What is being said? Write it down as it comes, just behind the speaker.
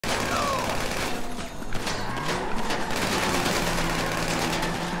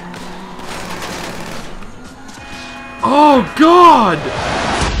Oh God!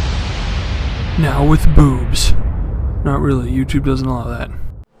 Now with boobs. Not really. YouTube doesn't allow that.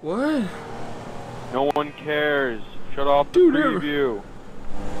 What? No one cares. Shut off the Dude, preview.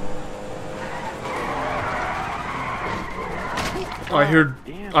 I hear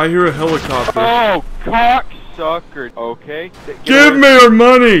a helicopter. Oh, cocksucker. Okay. Give me your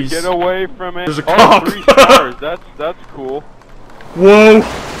monies! Get away from it. There's a cop. 3 stars. That's cool. Whoa!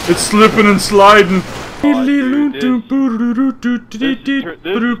 It's slipping and sliding. Oh, dude, this is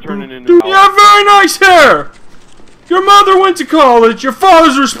turning into You have very nice hair! Your mother went to college, your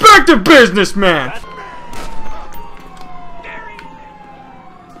father's a respected businessman!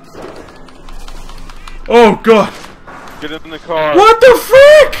 Oh God! Get in the car. What the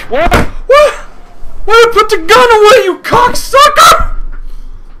frick? What? What? Why put the gun away, you cocksucker?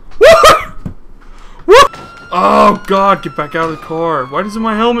 What? What? Oh God, get back out of the car. Why doesn't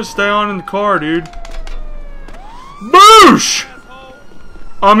my helmet stay on in the car, dude? Boosh!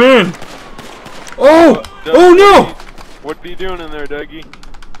 I'm in. Oh! Oh no! What are you doing in there, Dougie?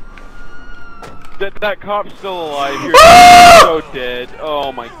 That cop's still alive. You're so dead.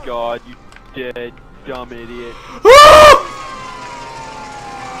 Oh my God, you dead dumb idiot.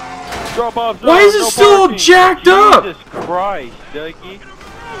 Drop off. Why is it still all jacked up? Jesus Christ, Dougie.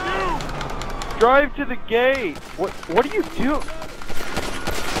 Drive to the gate. What do you do?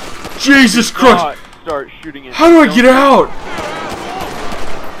 Jesus Christ! Start shooting it. How do I get out?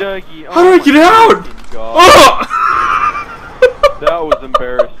 Dougie, how do I get out? Oh! That was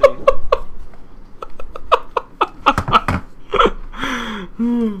embarrassing.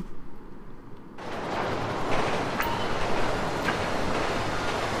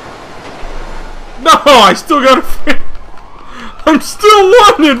 No, I still got a. I'm still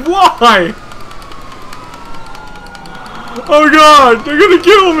wanted. Why? Oh God, they're gonna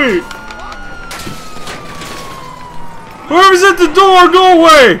kill me. Whoever's at the door, go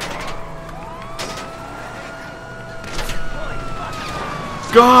away!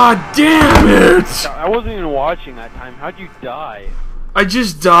 God damn it! I wasn't even watching that time. How'd you die? I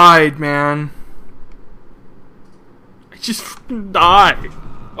just died, man. I just died.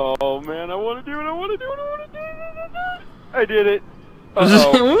 Oh man, I want to do it. I want to do it. I want to do it. I did it.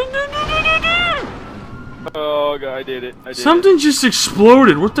 Oh God, I did it. Something just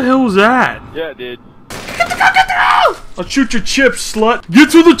exploded. What the hell was that? Yeah, it did. I'll shoot your chips, slut.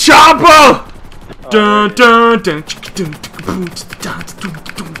 Get to the chopper! Dun dun dun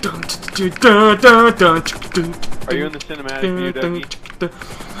Are you in the cinematic view, Dougie?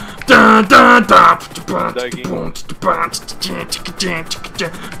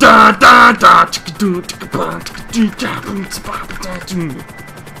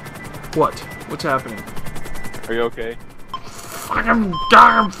 What? What's happening? Are you okay? Fucking.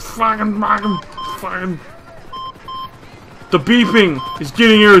 The beeping is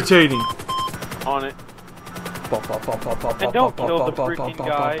getting irritating. On it. And don't kill the freaking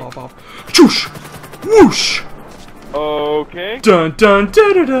guy. Choosh! Whoosh! Okay. Dun dun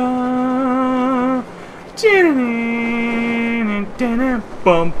da da da.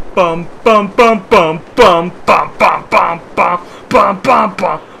 Bum bum bum bum bum bum bum bum bum bum bum bum bum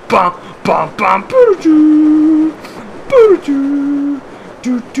bum bum bum boo do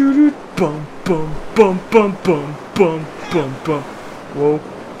bum bum bum bum bum bum bum bum. Whoa.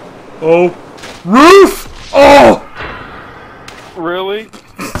 Oh. Roof! Oh! Really?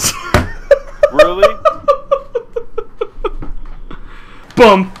 Really?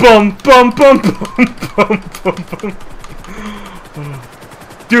 Bum bum bum bum bum bum bum bum.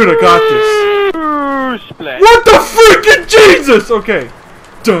 Dude, I got this. What the freaking Jesus? Okay.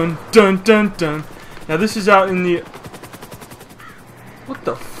 Dun dun dun dun. Now this is out in the. What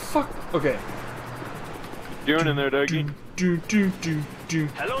the fuck? Okay. Doing in there, Dougie?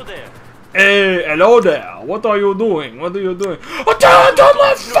 Hello there. Hey, hello there. What are you doing? What are you doing? Oh, don't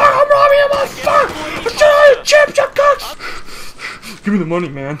motherfucker! I'm robbing you, motherfucker! I'm chips, you cocks! Give me the money,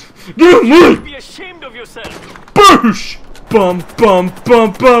 man. Give me the money! Be ashamed of yourself. Boosh! Bum, bum,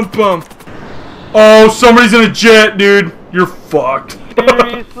 bum, bum, bum. Oh, somebody's in a jet, dude. You're fucked.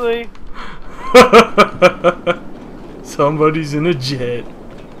 Seriously? Somebody's in a jet.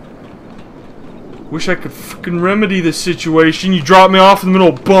 Wish I could fucking remedy this situation. You dropped me off in the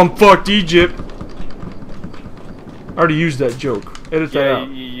middle of bum-fucked Egypt. I already used that joke. Edit that out.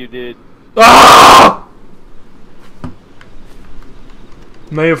 Yeah, you did. Ah!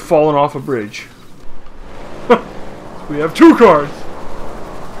 May have fallen off a bridge. We have 2 cars.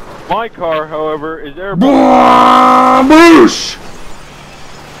 My car, however, is airborne. Boosh!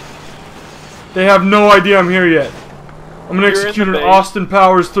 They have no idea I'm here yet. I'm gonna execute an Austin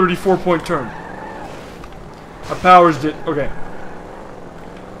Powers 34-point turn. I powers it. Okay.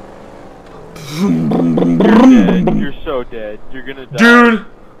 You're dead. You're so dead. You're gonna die. Dude,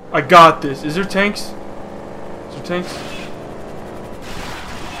 I got this. Is there tanks? Is there tanks?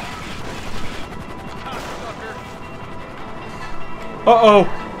 Uh-oh.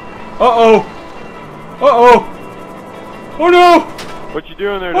 Uh-oh. Uh-oh. Oh no! What you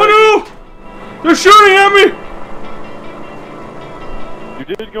doing there, Oh no! They're shooting at me! You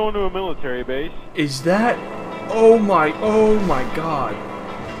did go into a military base. Is that... Oh my god.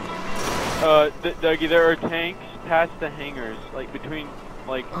 Dougie, there are tanks past the hangars. Like, between,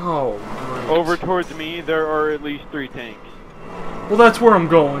 like... Oh, great. Over towards me, there are at least 3 tanks. Well, that's where I'm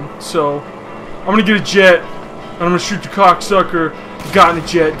going, so... I'm gonna get a jet, and I'm gonna shoot the cocksucker gotten a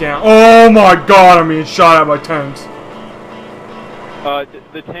jet down. Oh my god, I'm being shot at by tanks.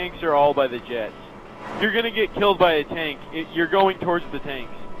 The tanks are all by the jets. You're gonna get killed by a tank. You're going towards the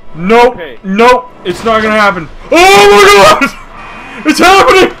tanks. Nope. Okay. Nope. It's not gonna happen. Oh my god! It's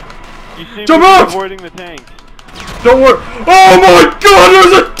happening! You seem Jump to out! be avoiding the tanks. Don't worry. Oh my god,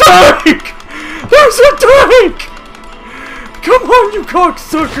 there's a tank! There's a tank! Come on, you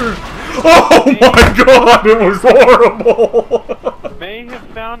cocksucker! Oh my god, it was horrible! May have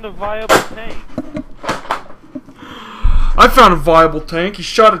found a viable tank. I found a viable tank. He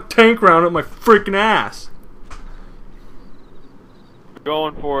shot a tank round at my freaking ass.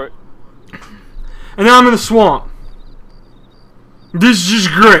 Going for it. And now I'm in the swamp. This is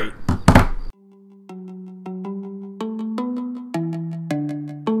just great.